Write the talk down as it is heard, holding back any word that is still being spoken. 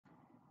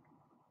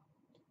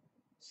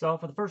So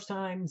for the first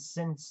time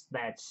since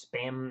that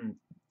Skype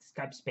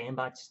spam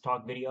bots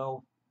talk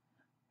video,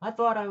 I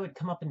thought I would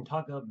come up and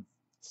talk of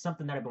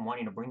something that I've been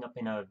wanting to bring up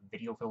in a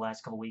video for the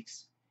last couple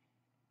weeks,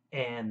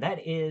 and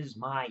that is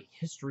my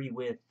history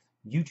with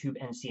YouTube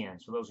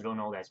MCNs. For those who don't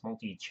know, that's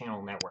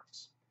multi-channel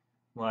networks.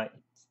 Like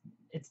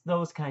it's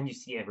those kind you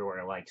see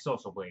everywhere, like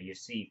Social Blade, you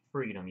see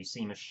Freedom, you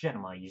see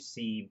Machinima, you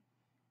see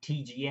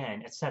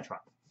TGN,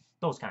 etc.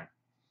 Those kind.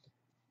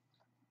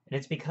 And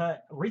it's because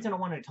the reason I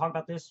wanted to talk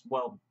about this,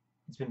 well,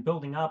 it's been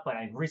building up, but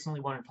I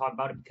recently wanted to talk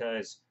about it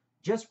because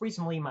just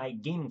recently my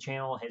gaming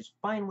channel has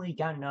finally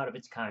gotten out of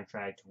its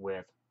contract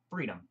with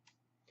Freedom.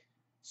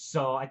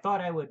 So I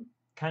thought I would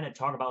kind of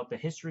talk about the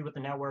history with the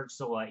network,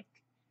 so like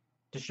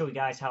to show you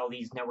guys how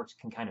these networks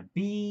can kind of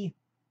be,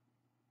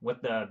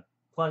 what the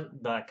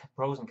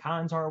pros and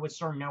cons are with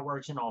certain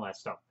networks and all that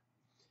stuff.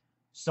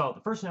 So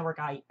the first network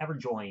I ever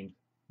joined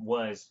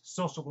was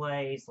Social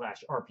Blade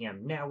 /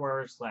 RPM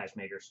Network /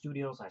 Maker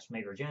Studios /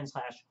 Maker Gen /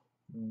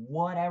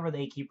 whatever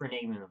they keep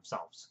renaming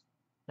themselves.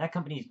 That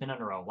company's been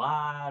under a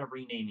lot of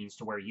renamings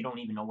to where you don't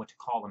even know what to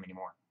call them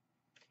anymore.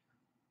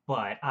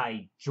 But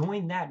I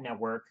joined that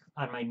network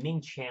on my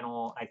main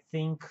channel, I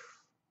think,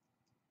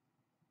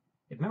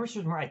 if memory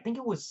serves me right, I think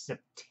it was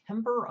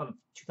September of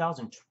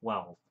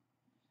 2012.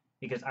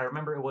 Because I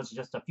remember it was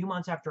just a few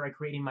months after I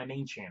created my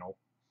main channel,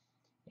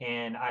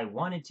 and I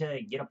wanted to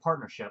get a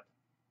partnership,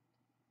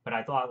 but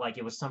I thought like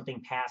it was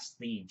something past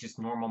the just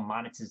normal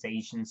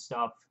monetization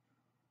stuff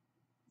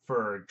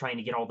for trying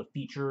to get all the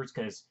features,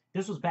 because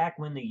this was back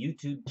when the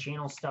YouTube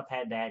channel stuff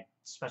had that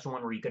special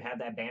one where you could have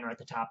that banner at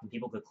the top and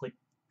people could click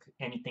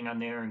anything on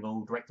there and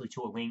go directly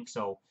to a link.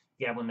 So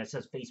you have one that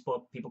says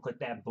Facebook, people click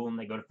that, boom,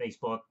 they go to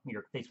Facebook,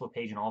 your Facebook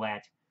page and all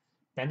that.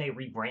 Then they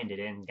rebranded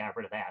it and got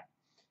rid of that.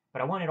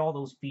 But I wanted all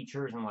those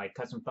features and like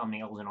custom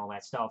thumbnails and all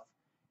that stuff,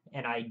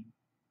 and I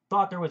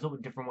thought there was a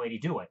different way to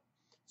do it.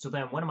 So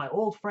then one of my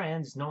old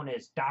friends, known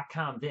as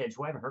 .com_vids,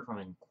 who I haven't heard from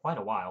in quite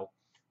a while,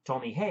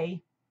 told me,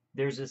 hey,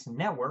 there's this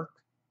network,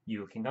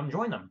 you can come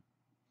join them.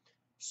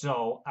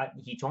 So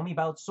he told me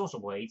about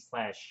Social Blade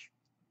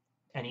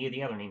 / any of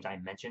the other names I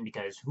mentioned,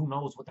 because who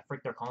knows what the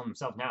frick they're calling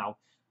themselves now.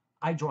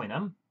 I joined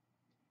them,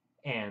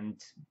 and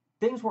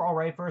things were all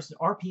right first.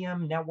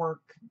 RPM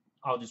Network,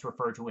 I'll just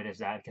refer to it as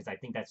that because I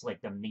think that's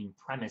like the main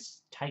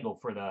premise title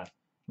for the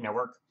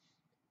network.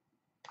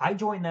 I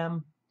joined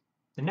them.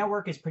 The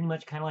network is pretty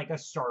much kind of like a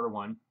starter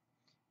one,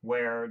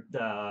 where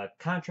the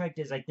contract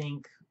is, I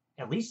think,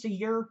 at least a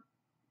year.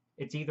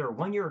 It's either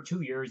 1 year or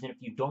 2 years, and if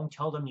you don't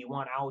tell them you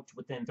want out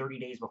within 30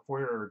 days before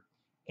your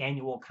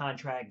annual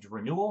contract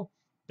renewal,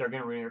 they're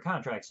going to renew your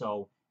contract.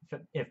 So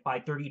if by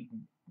 30,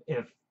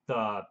 if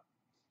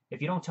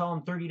you don't tell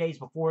them 30 days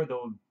before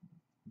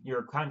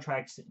your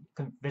contract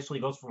officially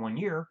goes for 1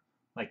 year,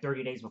 like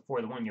 30 days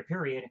before the 1 year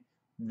period,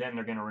 then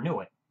they're going to renew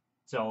it.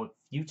 So if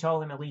you tell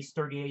them at least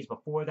 30 days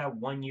before that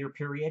 1 year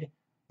period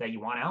that you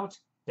want out,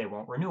 they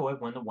won't renew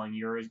it when the 1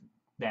 year is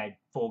that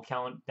full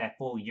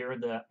year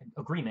the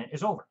agreement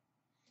is over.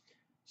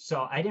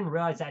 So I didn't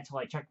realize that till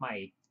I checked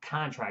my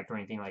contract or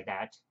anything like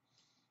that.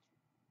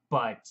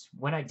 But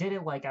when I did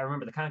it, like I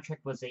remember the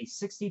contract was a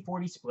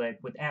 60-40 split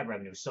with ad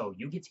revenue. So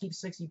you get to keep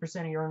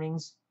 60% of your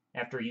earnings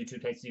after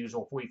YouTube takes the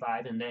usual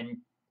 45, and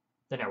then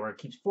the network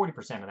keeps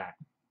 40% of that.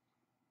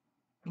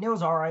 And it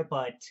was all right,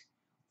 but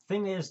the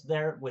thing is,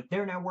 with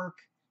their network,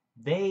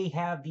 they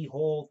have the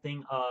whole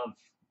thing of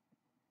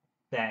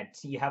that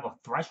you have a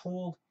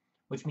threshold,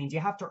 which means you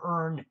have to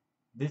earn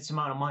this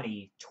amount of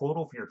money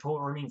total for your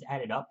total earnings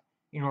added up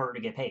in order to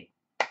get paid.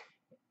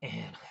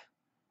 And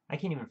I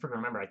can't even freaking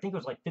remember. I think it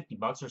was like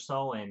 $50 or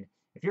so, and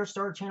if you're a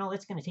starter channel,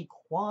 it's going to take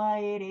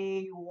quite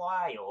a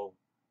while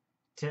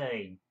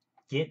to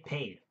get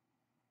paid.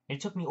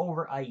 It took me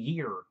over a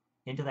year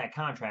into that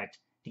contract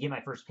to get my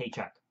first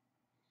paycheck.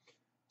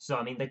 So,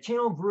 I mean, the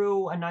channel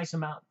grew a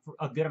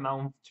good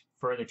amount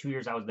for the 2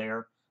 years I was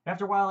there. But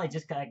after a while, I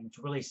just got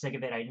really sick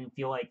of it. I didn't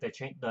feel like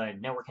the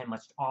network had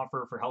much to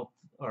offer for help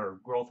or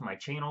growth in my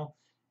channel.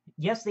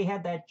 Yes, they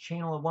had that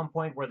channel at one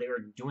point where they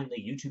were doing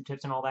the YouTube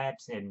tips and all that,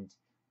 and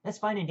that's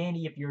fine and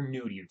dandy if you're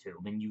new to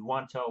YouTube and you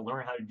want to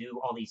learn how to do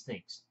all these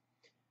things.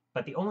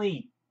 But the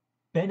only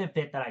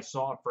benefit that I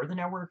saw for the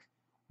network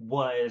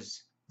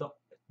was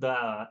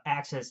the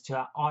access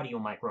to Audio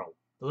Micro.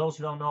 For those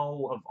who don't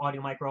know of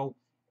Audio Micro,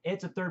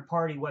 it's a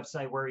third-party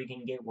website where you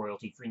can get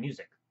royalty-free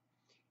music.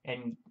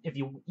 And if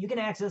you can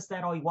access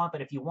that all you want,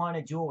 but if you want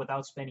to do it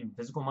without spending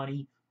physical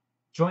money,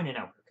 join a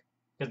network.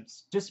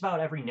 Because just about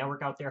every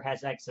network out there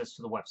has access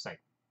to the website.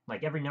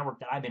 Like every network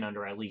that I've been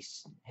under, at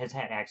least, has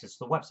had access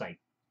to the website.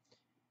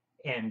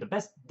 And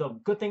the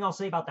good thing I'll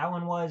say about that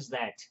one was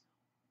that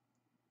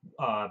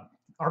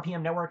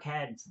RPM Network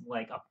had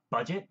like a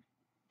budget.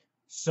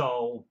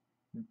 So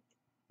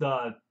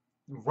the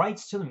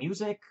rights to the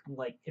music,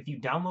 like if you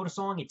download a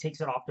song, it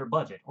takes it off their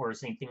budget. Or the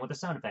same thing with the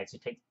sound effects,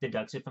 it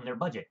deducts it from their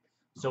budget.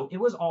 So it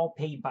was all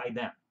paid by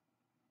them.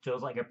 So it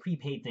was like a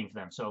prepaid thing for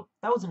them. So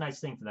that was a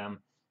nice thing for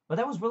them. But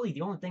that was really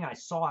the only thing I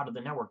saw out of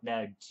the network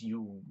that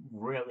you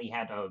really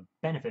had to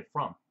benefit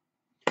from.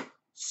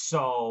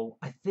 So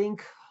I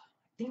think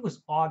think it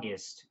was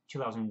August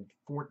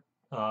 2004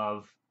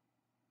 of,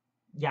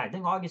 yeah, I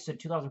think August of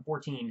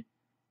 2014.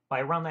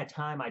 By around that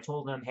time, I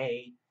told them,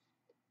 hey,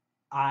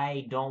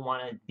 I don't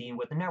want to be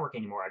with the network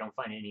anymore. I don't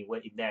find any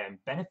way that I'm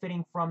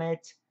benefiting from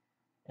it.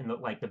 And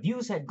the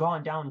views had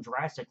gone down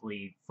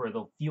drastically for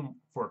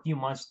a few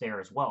months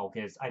there as well,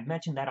 because I've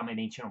mentioned that on my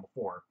main channel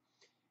before.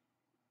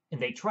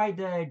 And they tried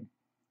to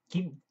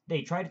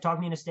talk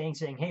me into staying,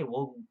 saying, hey,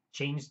 we'll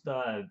change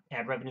the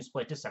ad revenue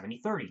split to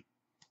 70-30.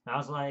 And I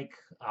was like,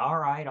 all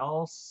right,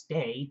 I'll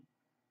stay.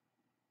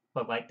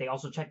 But they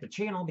also checked the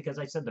channel because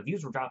I said the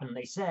views were dropping, and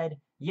they said,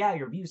 yeah,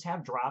 your views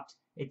have dropped.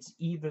 It's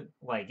either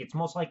it's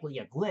most likely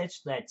a glitch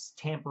that's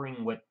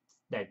tampering with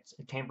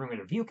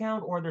your view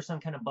count, or there's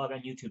some kind of bug on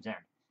YouTube's end.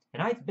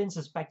 And I've been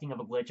suspecting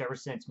of a glitch ever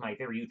since my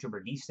favorite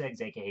YouTuber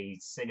D6, aka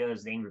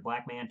Siga's the Angry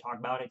Black Man, talked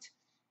about it.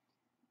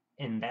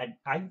 And that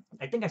I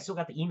think I still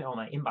got the email in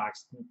my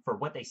inbox for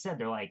what they said.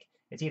 They're like,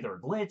 it's either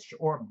a glitch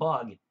or a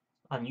bug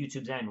on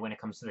YouTube's end when it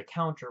comes to the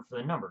counter for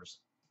the numbers.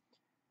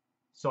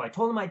 So I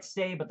told them I'd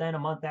stay, but then a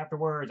month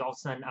afterwards, all of a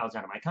sudden, I was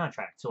out of my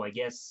contract. So I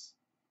guess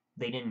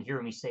they didn't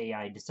hear me say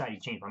I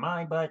decided to change my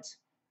mind, but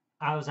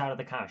I was out of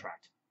the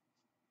contract.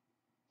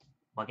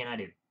 What can I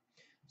do?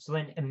 So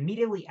then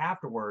immediately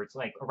afterwards,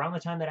 around the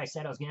time that I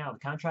said I was getting out of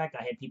the contract,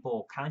 I had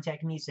people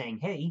contact me saying,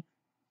 hey,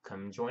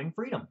 come join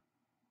Freedom.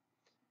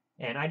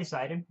 And I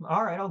decided,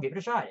 all right, I'll give it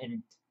a shot.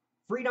 And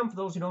Freedom, for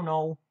those who don't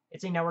know,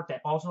 it's a network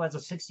that also has a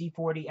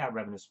 60-40 ad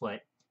revenue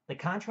split. The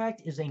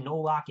contract is a no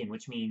lock-in,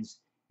 which means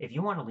if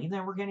you want to leave the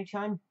network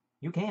anytime,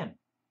 you can.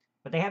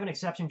 But they have an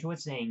exception to it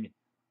saying,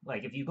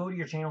 if you go to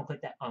your channel,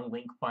 click that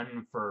unlink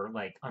button for,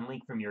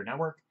 unlink from your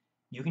network,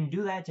 you can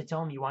do that to tell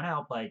them you want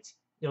out, but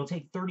it'll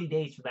take 30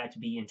 days for that to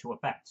be into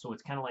effect. So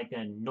it's kind of like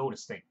a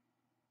notice thing.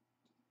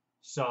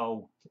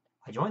 So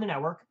I joined the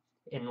network,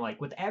 and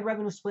with ad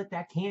revenue split,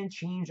 that can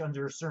change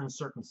under certain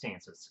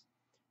circumstances.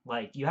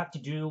 You have to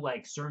do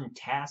certain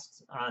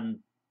tasks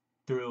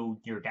through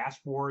your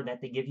dashboard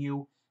that they give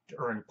you to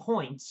earn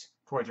points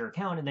towards your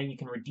account, and then you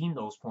can redeem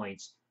those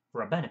points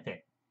for a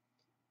benefit.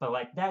 But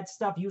that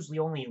stuff usually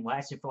only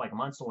lasted for a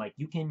month, so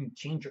you can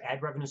change your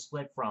ad revenue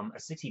split from a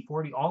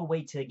 60-40 all the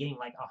way to getting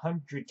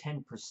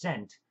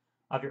 110%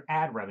 of your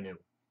ad revenue.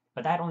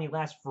 But that only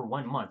lasts for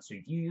 1 month. So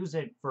if you use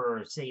it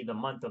for, say, the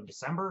month of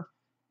December,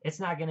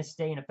 it's not going to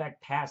stay in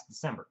effect past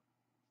December.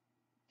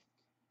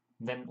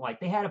 Then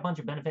they had a bunch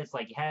of benefits,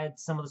 you had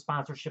some of the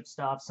sponsorship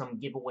stuff, some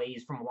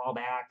giveaways from a while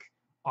back,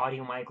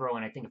 Audio Micro,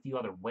 and I think a few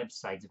other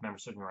websites, if I'm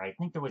certain right. I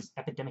think there was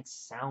Epidemic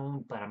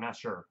Sound, but I'm not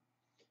sure.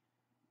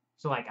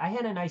 So I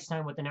had a nice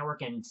time with the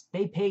network, and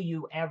they pay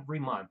you every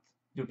month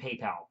through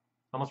PayPal.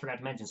 Almost forgot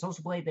to mention,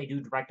 Social Blade, they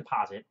do direct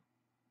deposit.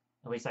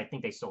 At least I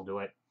think they still do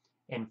it.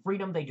 And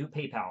Freedom, they do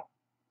PayPal.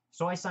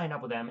 So I signed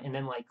up with them, and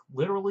then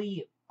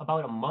literally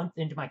about a month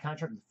into my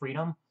contract with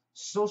Freedom,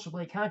 Social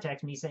Blade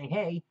contacts me saying,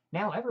 hey,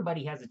 now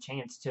everybody has a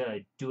chance to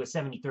do a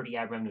 70-30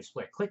 ad revenue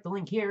split. Click the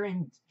link here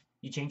and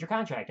you change your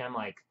contract. And I'm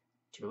like,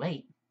 too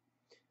late.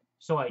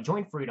 So I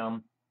joined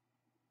Freedom.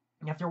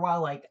 After a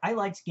while, I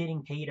liked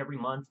getting paid every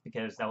month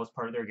because that was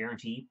part of their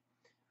guarantee.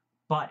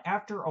 But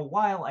after a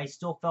while, I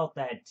still felt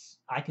that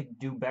I could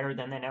do better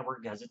than the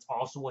network because it's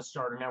also a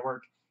starter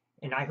network.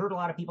 And I heard a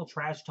lot of people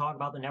trash talk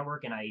about the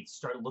network, and I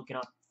started looking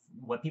up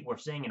what people were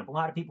saying. And a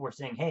lot of people were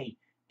saying, hey,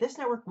 this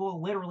network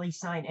will literally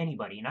sign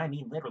anybody. And I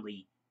mean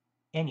literally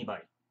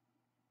anybody.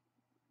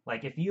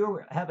 If you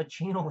have a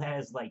channel that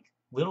has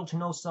little to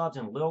no subs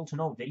and little to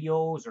no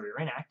videos, or you're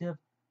inactive,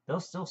 they'll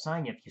still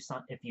sign you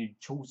if you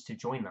choose to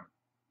join them.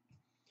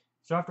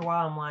 So after a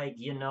while, I'm like,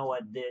 you know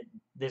what,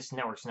 this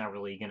network's not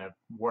really going to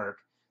work.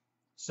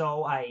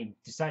 So I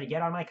decided to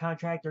get out of my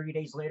contract. 30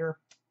 days later,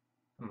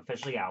 I'm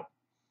officially out.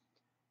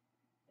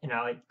 And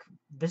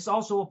this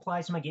also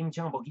applies to my gaming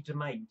channel, but I'll get to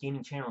my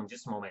gaming channel in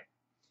just a moment.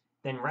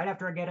 Then right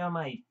after I get out of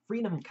my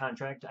Freedom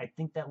contract, I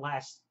think that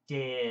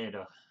lasted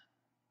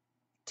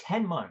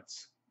 10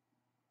 months.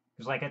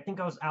 Because I think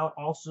I was out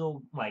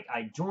also,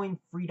 I joined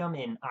Freedom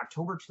in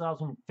October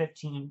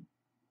 2015.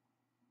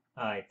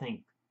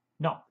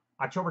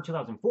 October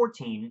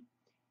 2014,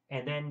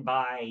 and then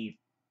by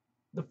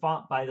the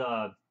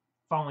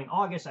following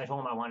August, I told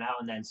them I wanted out,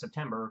 and then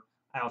September,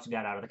 I also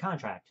got out of the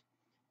contract.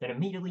 Then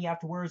immediately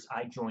afterwards,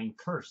 I joined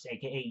Curse,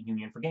 aka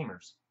Union for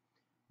Gamers.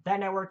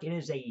 That network, it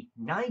is a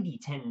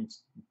 90-10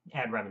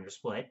 ad revenue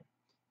split,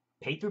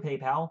 paid through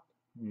PayPal,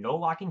 no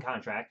lock-in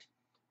contract.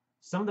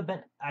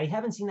 I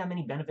haven't seen that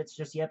many benefits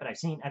just yet, but I've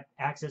seen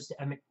access to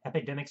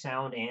Epidemic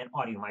Sound and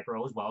Audio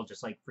Micro as well,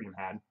 just like Freedom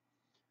had.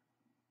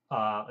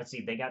 Let's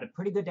see, they got a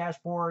pretty good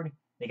dashboard.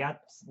 They got,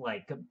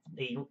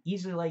 they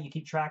easily let you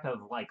keep track of,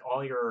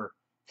 all your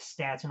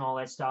stats and all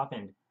that stuff,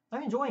 and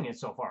I'm enjoying it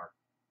so far.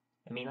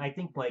 I mean, I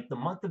think, the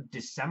month of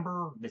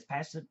December, this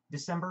past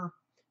December,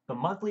 the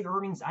monthly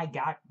earnings I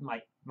got,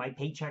 my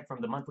paycheck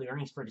from the monthly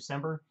earnings for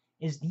December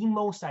is the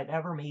most I've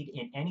ever made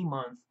in any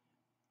month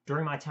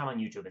during my time on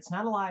YouTube. It's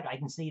not a lot. I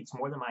can say it's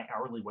more than my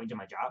hourly wage of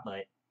my job,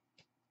 but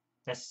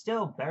that's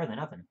still better than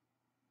nothing.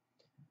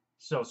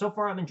 So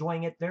far I'm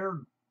enjoying it.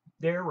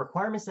 Their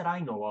requirements that I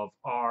know of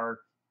are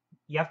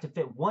you have to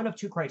fit one of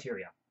two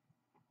criteria.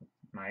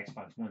 My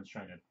Xbox One's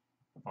trying to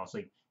fall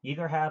asleep. You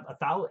either have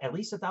at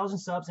least 1,000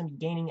 subs and be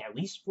gaining at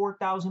least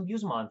 4,000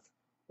 views a month,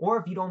 or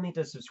if you don't meet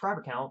the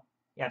subscriber count,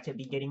 you have to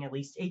be getting at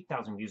least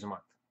 8,000 views a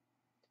month.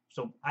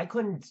 So I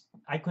couldn't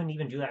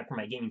even do that for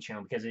my gaming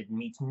channel because it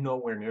meets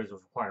nowhere near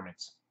those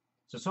requirements.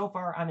 So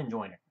far I'm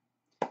enjoying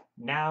it.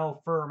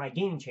 Now for my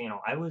gaming channel,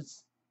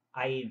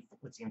 I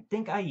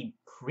think I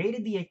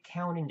created the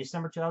account in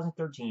December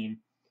 2013,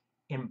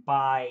 and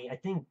by I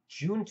think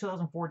June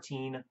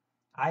 2014,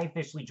 I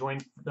officially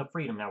joined the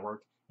Freedom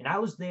Network, and I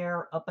was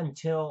there up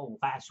until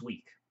last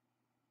week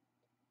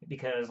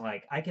because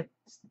like I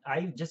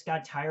just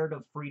got tired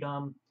of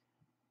Freedom.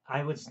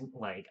 I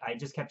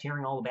just kept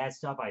hearing all the bad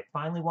stuff. I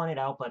finally wanted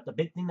out, but the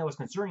big thing that was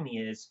concerning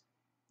me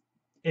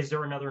is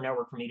there another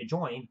network for me to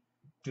join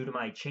due to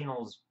my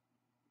channel's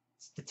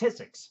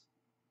statistics?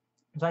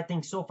 So I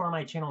think so far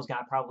my channel's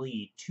got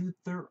probably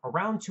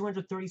around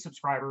 230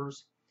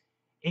 subscribers.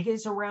 It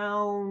gets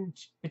around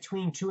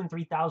between 2,000 and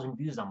 3,000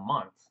 views a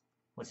month,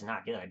 which is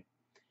not good.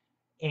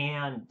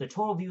 And the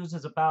total views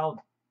is about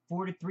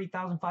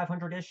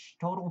 43,500-ish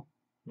total.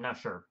 I'm not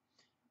sure.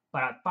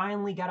 But I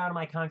finally got out of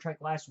my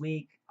contract last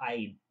week.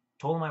 I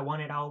told them I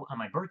wanted out on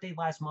my birthday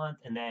last month,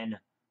 and then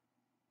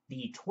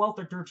the 12th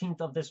or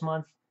 13th of this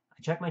month,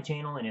 I checked my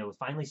channel, and it was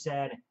finally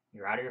said,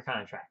 you're out of your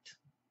contract.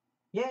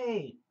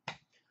 Yay!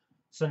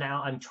 So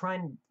now I'm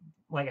trying,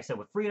 like I said,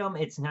 with Freedom,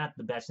 it's not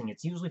the best thing.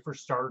 It's usually for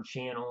starter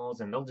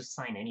channels, and they'll just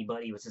sign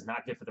anybody, which is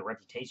not good for the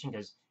reputation,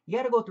 because you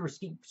got to go through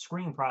a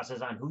screening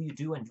process on who you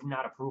do and do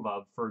not approve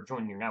of for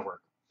joining your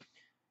network.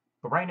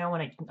 But right now,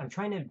 when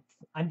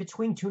I'm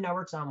between two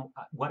networks on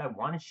what I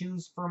want to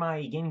choose for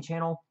my gaming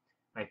channel.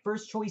 My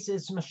first choice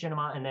is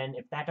Machinima, and then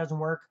if that doesn't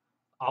work,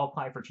 I'll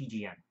apply for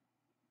TGN.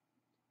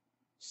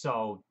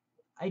 So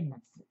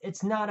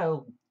it's not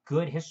a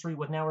good history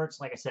with networks.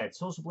 Like I said,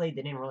 Social Blade,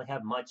 they didn't really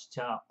have much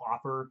to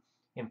offer.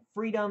 In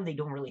Freedom, they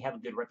don't really have a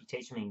good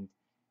reputation. I mean,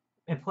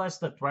 and plus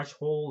the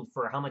threshold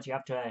for how much you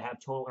have to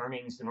have total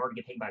earnings in order to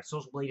get paid by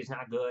Social Blade is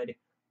not good.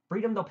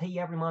 Freedom, they'll pay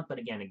you every month, but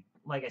again,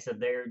 like I said,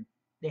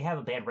 they have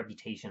a bad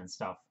reputation and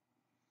stuff.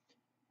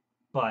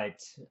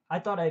 But I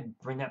thought I'd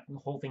bring that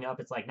whole thing up.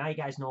 It's like, now you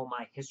guys know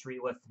my history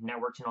with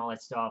networks and all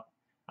that stuff.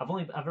 I've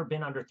only ever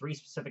been under 3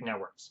 specific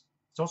networks.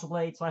 Social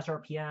Blade,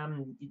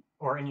 /RPM,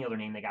 or any other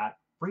name they got.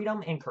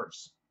 Freedom, and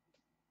Curse.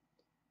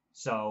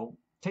 So,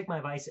 take my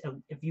advice.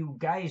 If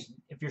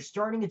you're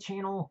starting a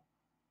channel,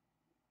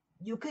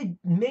 you could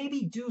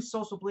maybe do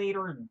Social Blade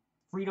or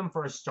Freedom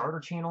for a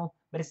starter channel,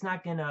 but it's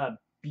not going to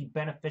be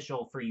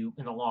beneficial for you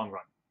in the long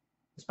run,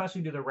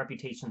 especially due to their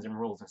reputations and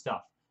rules and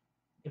stuff.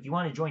 If you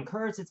want to join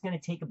Curse, it's going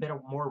to take a bit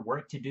of more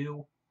work to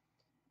do.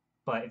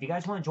 But if you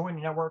guys want to join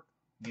the network,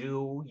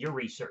 do your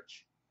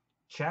research.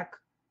 Check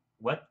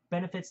what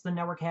benefits the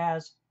network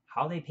has,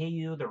 how they pay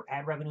you, their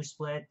ad revenue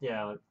split,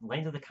 the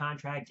length of the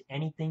contract,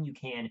 anything you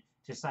can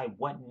to decide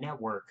what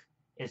network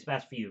is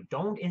best for you.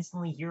 Don't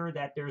instantly hear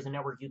that there's a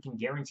network you can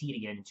guarantee to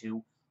get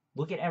into.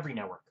 Look at every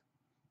network.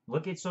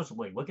 Look at Social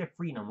Blade, look at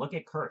Freedom, look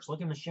at Curse,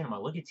 look at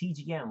Machinima, look at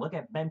TGN, look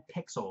at Ben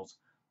Pixels,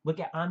 look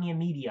at Omnia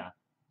Media,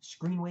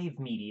 Screenwave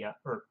Media,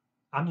 or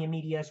Omnia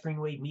Media,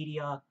 Screenwave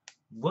Media.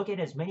 Look at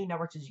as many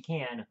networks as you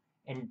can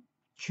and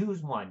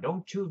choose one.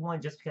 Don't choose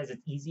one just because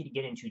it's easy to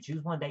get into.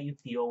 Choose one that you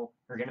feel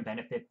are going to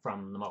benefit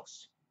from the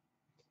most.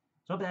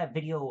 So I hope that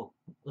video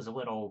was a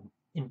little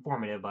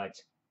informative, but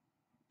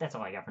that's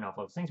all I got for now,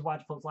 folks. Thanks for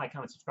watching, folks. Like,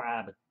 comment,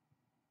 subscribe.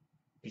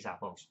 Peace out,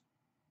 folks.